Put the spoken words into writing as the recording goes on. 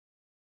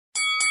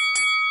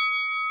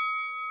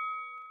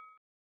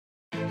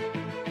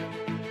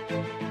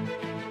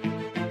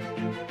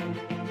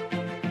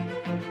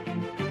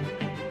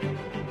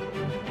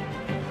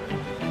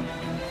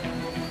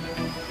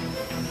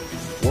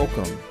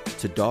Welcome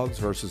to Dogs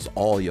versus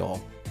All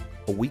Y'all,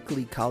 a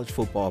weekly college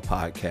football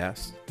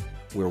podcast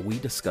where we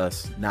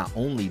discuss not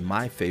only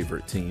my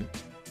favorite team,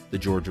 the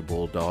Georgia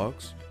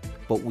Bulldogs,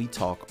 but we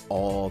talk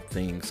all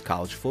things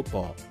college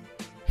football,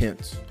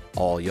 hence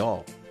all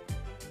y'all.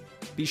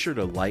 Be sure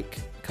to like,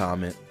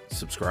 comment,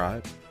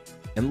 subscribe,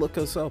 and look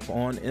us up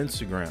on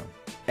Instagram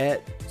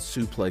at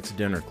Suplex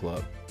Dinner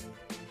Club,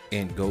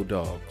 and go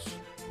Dogs.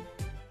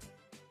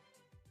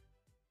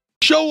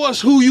 Show us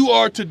who you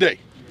are today.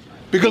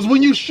 Because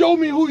when you show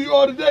me who you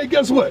are today,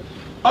 guess what?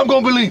 I'm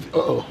going to believe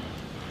it.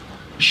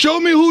 Show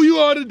me who you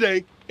are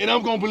today, and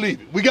I'm going to believe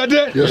it. We got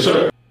that? Yes,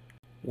 sir.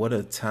 What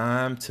a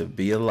time to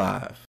be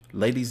alive.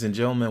 Ladies and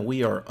gentlemen,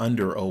 we are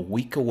under a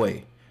week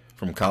away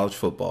from college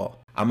football.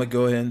 I'm going to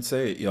go ahead and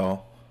say it,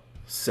 y'all.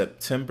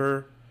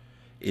 September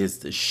is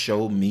the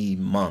show me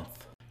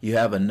month. You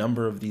have a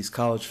number of these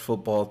college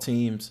football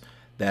teams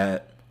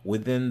that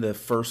within the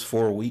first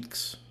 4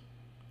 weeks,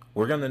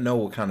 we're going to know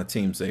what kind of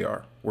teams they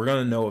are. We're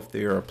going to know if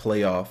they're a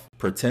playoff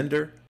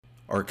pretender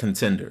or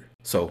contender.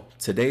 So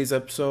today's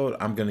episode,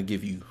 I'm going to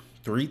give you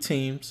 3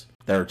 teams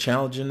that are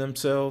challenging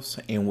themselves.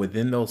 And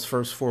within those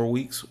first 4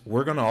 weeks,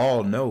 we're going to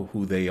all know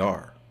who they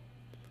are.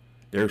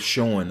 They're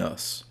showing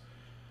us.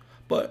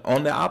 But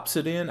on the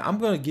opposite end, I'm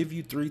going to give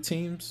you 3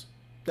 teams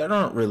that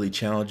aren't really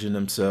challenging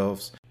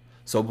themselves.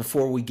 So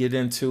before we get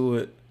into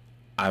it,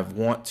 I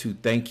want to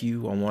thank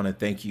you. I want to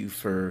thank you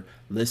for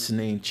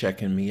listening,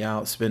 checking me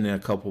out, spending a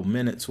couple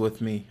minutes with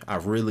me. I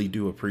really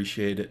do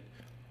appreciate it.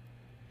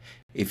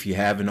 If you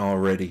haven't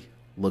already,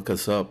 look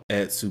us up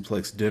at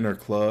Suplex Dinner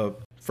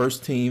Club.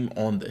 First team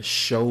on the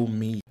show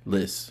me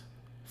list,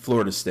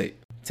 Florida State.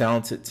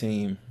 Talented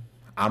team.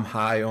 I'm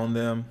high on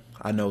them.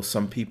 I know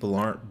some people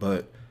aren't,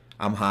 but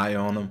I'm high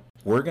on them.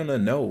 We're going to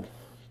know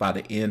by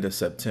the end of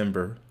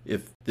September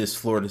if this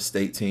Florida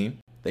State team,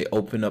 they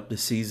open up the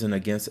season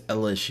against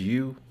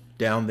LSU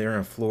down there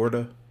in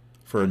Florida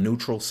for a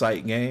neutral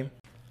site game.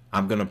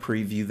 I'm going to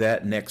preview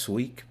that next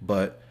week,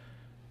 but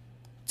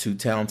 2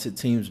 talented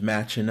teams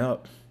matching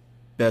up.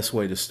 Best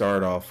way to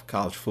start off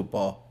college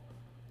football.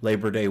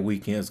 Labor Day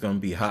weekend is going to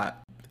be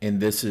hot, and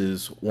this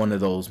is one of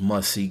those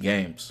must-see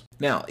games.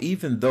 Now,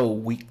 even though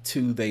week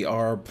 2 they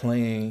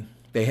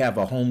have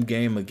a home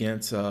game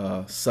against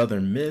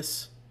Southern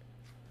Miss,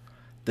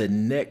 the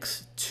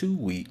next 2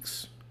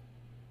 weeks,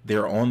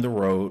 they're on the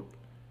road,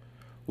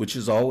 which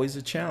is always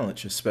a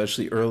challenge,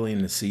 especially early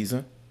in the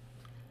season.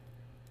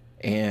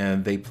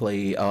 And they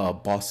play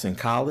Boston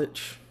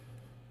College,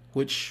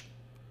 which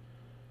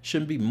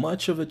shouldn't be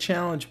much of a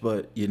challenge,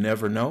 but you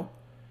never know.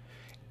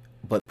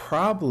 But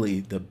probably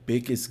the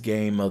biggest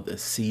game of the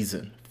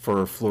season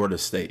for Florida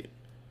State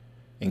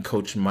and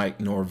Coach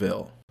Mike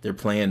Norvell. They're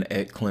playing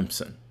at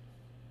Clemson.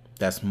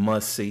 That's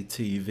must-see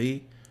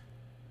TV.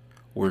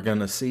 We're going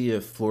to see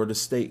if Florida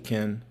State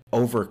can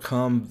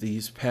overcome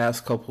these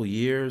past couple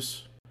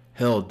years,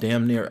 hell,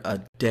 damn near a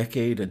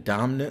decade of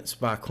dominance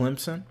by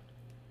Clemson.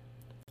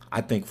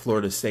 I think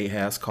Florida State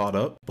has caught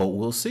up, but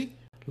we'll see.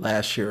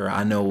 Last year,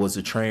 I know, was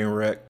a train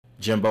wreck.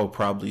 Jimbo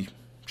probably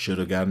should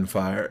have gotten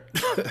fired,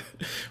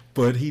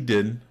 but he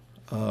didn't,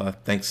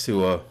 thanks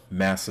to a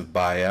massive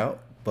buyout.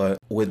 But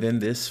within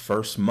this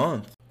first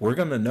month, we're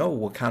going to know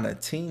what kind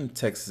of team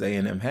Texas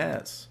A&M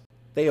has.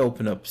 They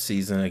open up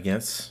season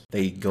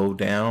they go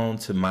down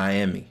to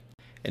Miami,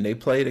 and they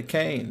play the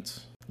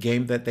Canes.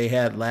 Game that they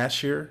had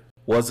last year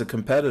was a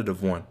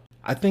competitive one.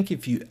 I think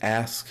if you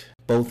ask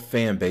both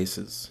fan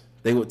bases,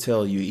 they would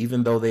tell you,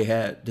 even though they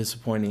had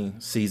disappointing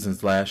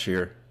seasons last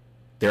year,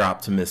 they're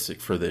optimistic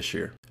for this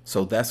year.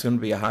 So that's going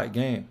to be a hot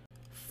game,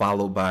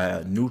 followed by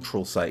a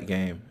neutral site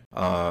game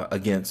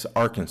against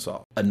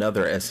Arkansas,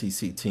 another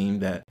SEC team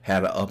that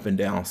had an up and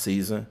down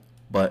season,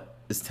 but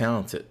is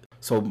talented.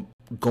 So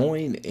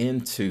going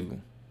into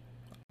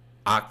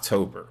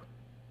October,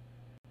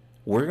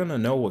 we're going to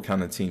know what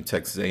kind of team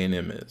Texas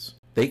A&M is.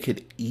 They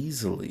could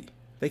easily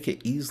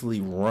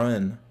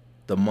run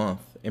the month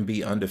and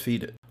be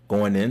undefeated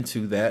going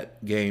into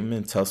that game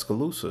in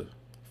Tuscaloosa,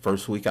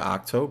 first week of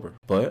October.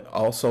 But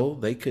also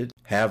they could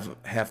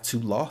have 2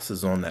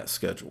 losses on that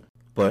schedule.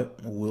 But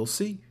we'll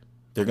see.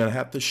 They're going to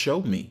have to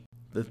show me.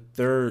 The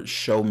third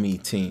show me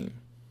team,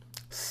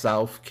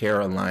 South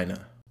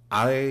Carolina.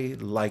 I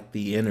like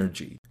the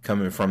energy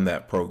coming from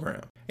that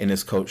program and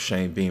its coach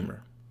Shane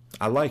Beamer.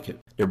 I like it.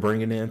 They're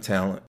bringing in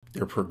talent.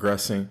 They're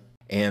progressing.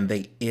 And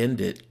they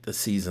ended the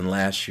season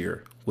last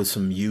year with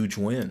some huge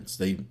wins.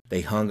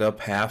 They hung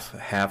up half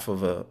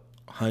of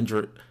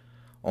 100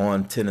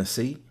 on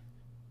Tennessee.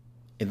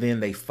 And then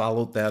they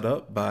followed that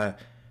up by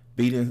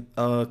beating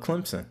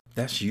Clemson.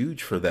 That's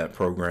huge for that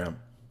program.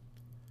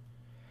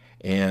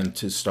 And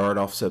to start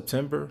off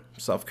September,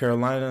 South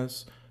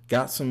Carolina's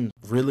got some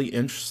really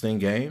interesting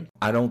games.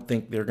 I don't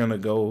think they're going to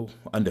go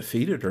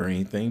undefeated or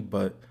anything,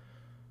 but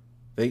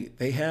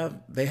they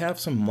have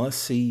some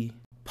must-see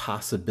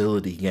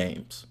possibility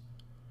games.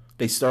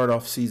 They start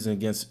off season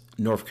against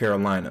North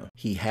Carolina.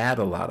 He had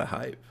a lot of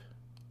hype,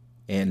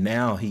 and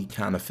now he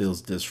kind of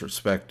feels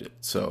disrespected.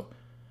 So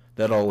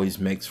that always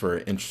makes for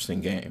an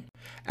interesting game.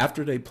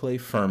 After they play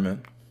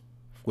Furman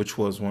which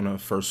was one of the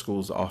first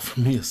schools to offer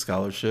me a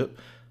scholarship.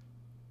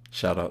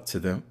 Shout out to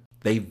them.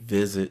 They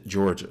visit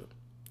Georgia.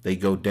 They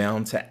go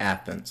down to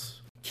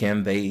Athens.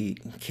 Can they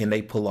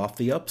pull off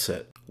the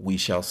upset? We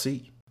shall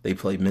see. They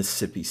play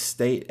Mississippi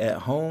State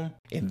at home,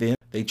 and then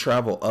they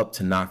travel up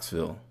to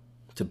Knoxville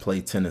to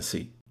play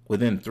Tennessee.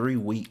 Within 3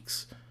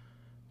 weeks,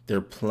 they're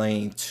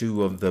playing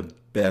two of the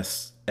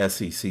best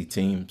SEC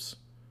teams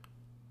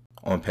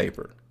on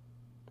paper.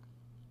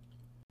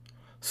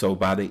 So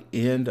by the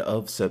end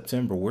of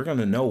September, we're going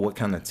to know what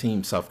kind of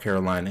team South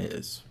Carolina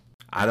is.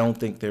 I don't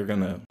think they're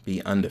going to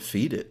be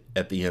undefeated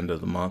at the end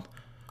of the month,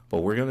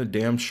 but we're going to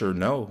damn sure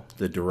know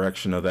the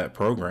direction of that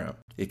program.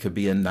 It could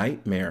be a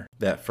nightmare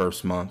that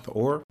first month,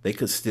 or they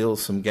could steal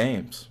some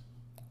games.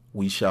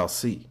 We shall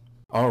see.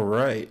 All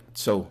right,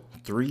 so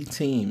 3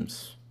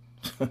 teams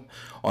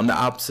on the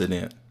opposite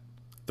end.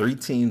 3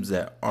 teams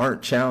that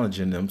aren't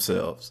challenging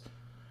themselves.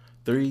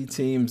 3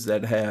 teams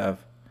that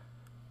have,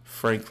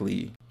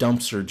 frankly,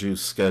 dumpster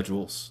juice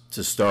schedules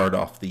to start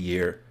off the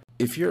year.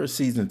 If you're a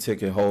season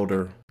ticket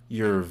holder,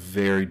 you're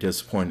very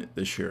disappointed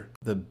this year.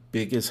 The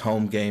biggest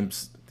home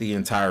games the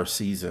entire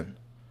season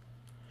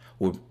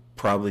would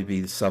probably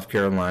be South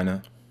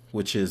Carolina,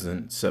 which is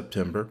in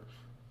September.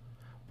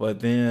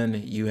 But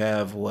then you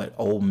have,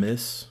 Ole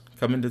Miss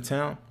coming to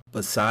town.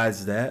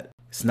 Besides that,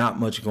 it's not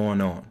much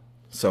going on.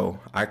 So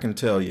I can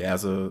tell you,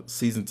 as a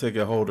season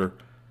ticket holder,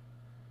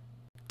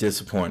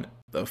 disappointed.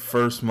 The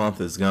first month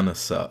is gonna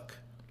suck.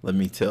 Let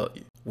me tell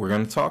you. We're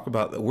gonna talk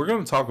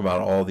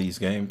about all these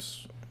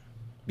games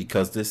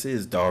because this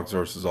is dogs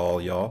versus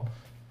all, y'all.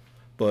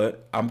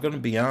 But I'm gonna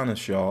be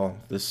honest, y'all.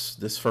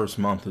 This first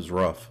month is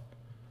rough.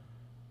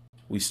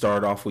 We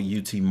start off with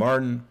UT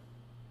Martin,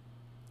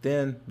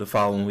 then the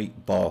following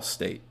week, Ball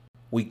State.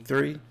 Week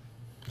 3,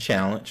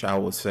 challenge, I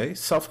would say.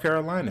 South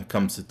Carolina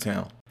comes to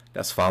town.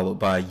 That's followed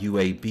by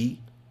UAB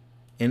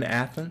in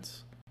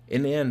Athens.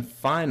 And then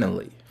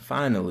finally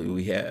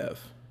we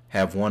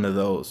have one of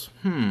those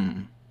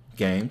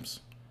games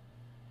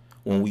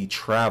when we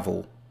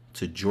travel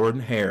to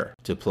Jordan-Hare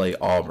to play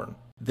Auburn.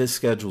 This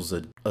schedule's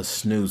a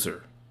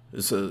snoozer.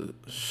 It's a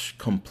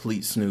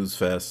complete snooze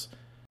fest.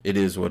 It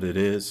is what it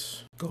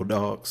is. Go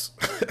Dogs.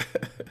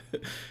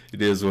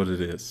 It is what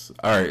it is.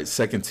 All right,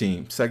 second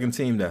team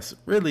that's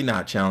really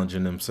not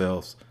challenging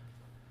themselves.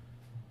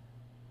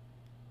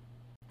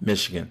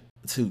 Michigan.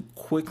 To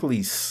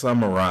quickly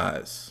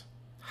summarize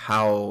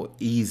how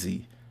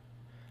easy,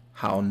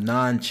 how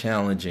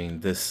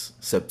non-challenging this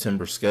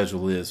September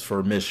schedule is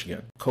for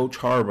Michigan. Coach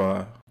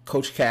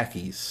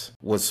Khakis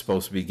was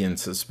supposed to be getting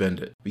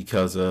suspended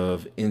because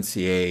of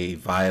NCAA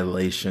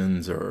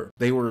violations, or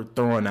they were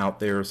throwing out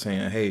there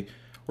saying, hey,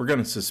 we're going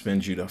to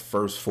suspend you the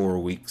first 4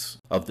 weeks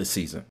of the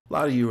season. A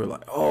lot of you were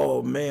like,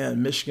 oh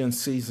man,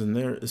 Michigan's season,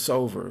 it's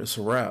over. It's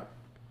a wrap.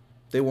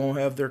 They won't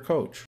have their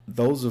coach.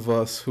 Those of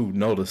us who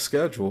know the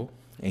schedule,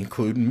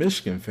 including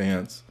Michigan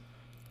fans,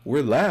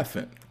 we're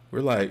laughing.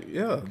 We're like,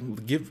 yeah,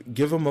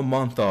 give him a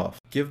month off.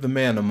 Give the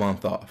man a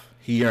month off.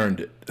 He earned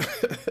it.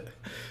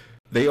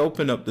 They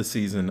open up the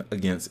season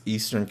against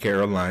Eastern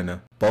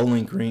Carolina.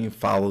 Bowling Green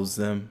follows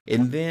them.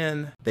 And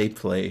then they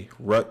play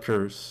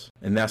Rutgers.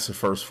 And that's the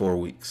first 4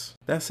 weeks.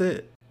 That's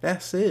it.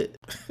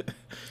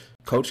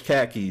 Coach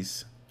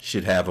Khakis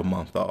should have a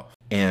month off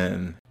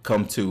and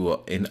come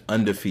to an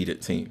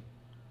undefeated team.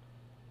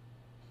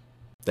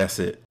 That's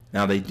it.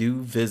 Now they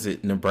do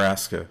visit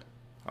Nebraska.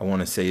 I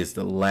want to say it's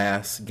the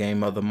last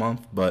game of the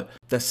month, but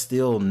that's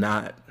still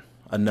not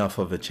enough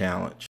of a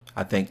challenge.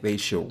 I think they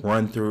should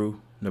run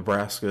through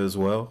Nebraska as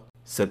well.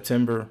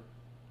 September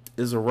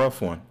is a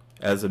rough one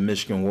as a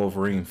Michigan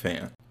Wolverine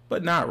fan,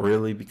 but not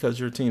really, because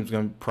your team's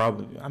going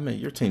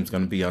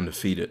to be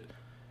undefeated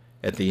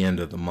at the end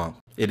of the month.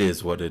 It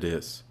is what it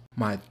is.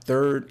 My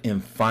third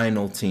and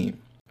final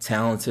team,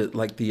 talented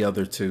like the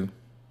other two,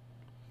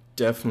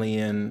 definitely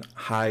in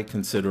high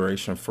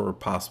consideration for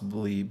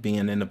possibly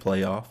being in the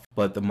playoff,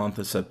 but the month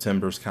of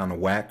September is kind of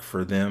whack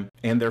for them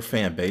and their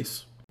fan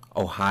base.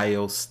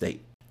 Ohio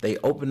State. They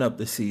open up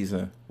the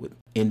season with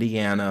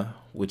Indiana,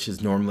 which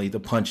is normally the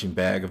punching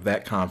bag of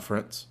that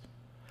conference,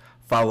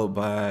 followed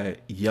by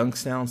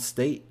Youngstown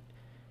State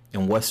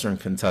and Western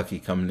Kentucky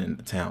coming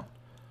into town.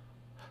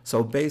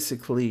 So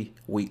basically,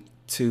 week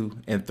 2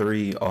 and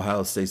 3,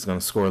 Ohio State's going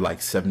to score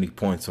like 70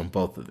 points on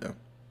both of them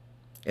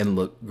and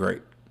look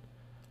great.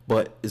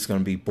 But it's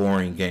going to be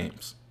boring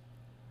games.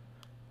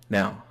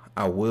 Now,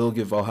 I will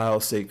give Ohio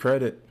State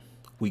credit.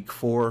 Week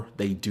 4,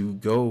 they do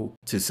go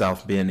to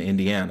South Bend,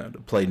 Indiana to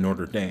play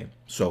Notre Dame.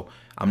 So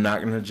I'm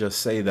not going to just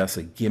say that's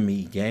a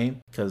gimme game,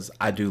 because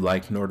I do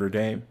like Notre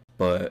Dame.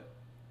 But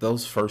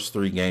those first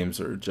 3 games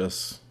are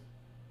just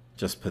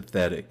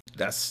pathetic.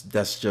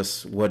 That's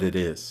just what it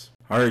is.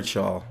 All right,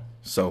 y'all.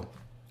 So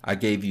I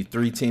gave you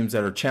 3 teams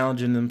that are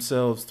challenging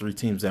themselves, 3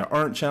 teams that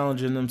aren't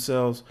challenging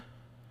themselves.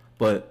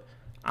 But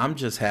I'm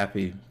just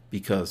happy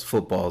because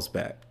football's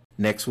back.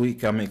 Next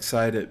week, I'm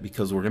excited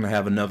because we're going to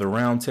have another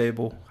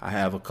roundtable. I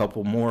have a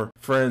couple more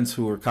friends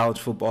who are college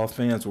football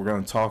fans. We're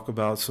going to talk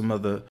about some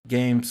of the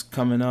games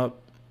coming up.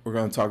 We're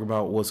going to talk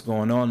about what's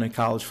going on in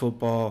college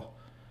football.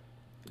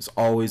 It's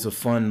always a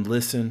fun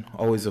listen,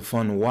 always a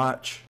fun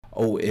watch.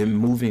 Oh, and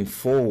moving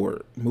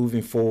forward,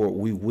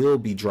 we will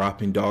be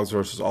dropping Dogs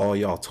versus All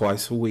Y'all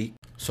twice a week.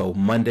 So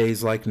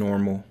Mondays like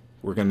normal.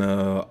 We're going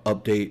to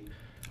update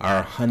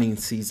our hunting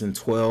season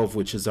 12,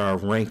 which is our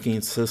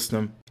ranking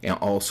system, and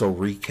also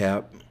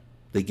recap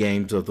the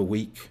games of the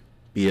week,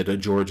 be it a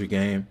Georgia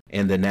game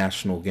and the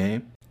national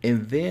game.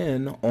 And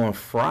then on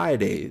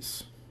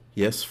Fridays,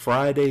 yes,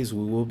 Fridays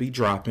we will be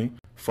dropping.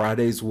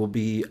 Fridays will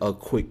be a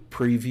quick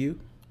preview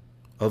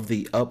of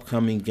the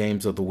upcoming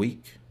games of the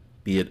week,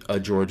 be it a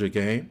Georgia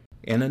game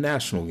and a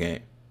national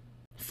game.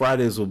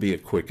 Fridays will be a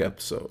quick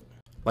episode.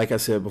 Like I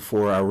said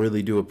before, I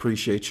really do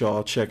appreciate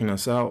y'all checking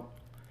us out.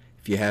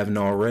 If you haven't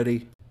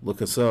already,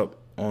 look us up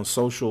on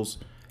socials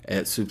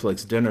at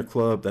Suplex Dinner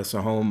Club. That's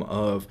the home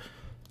of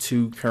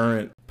 2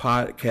 current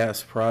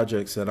podcast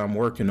projects that I'm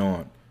working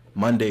on.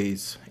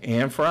 Mondays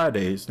and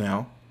Fridays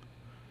now,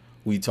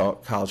 we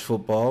talk college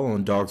football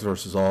on Dogs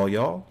versus All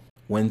Y'all.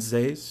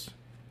 Wednesdays,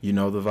 you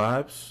know the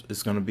vibes.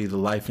 It's going to be the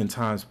Life and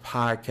Times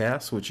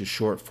podcast, which is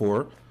short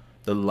for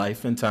the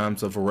Life and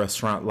Times of a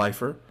Restaurant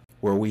Lifer,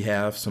 where we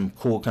have some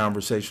cool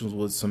conversations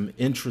with some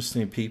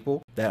interesting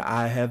people that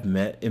I have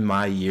met in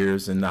my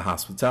years in the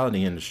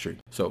hospitality industry.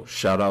 So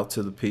shout out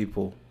to the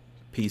people.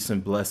 Peace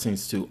and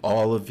blessings to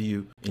all of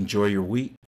you. Enjoy your week.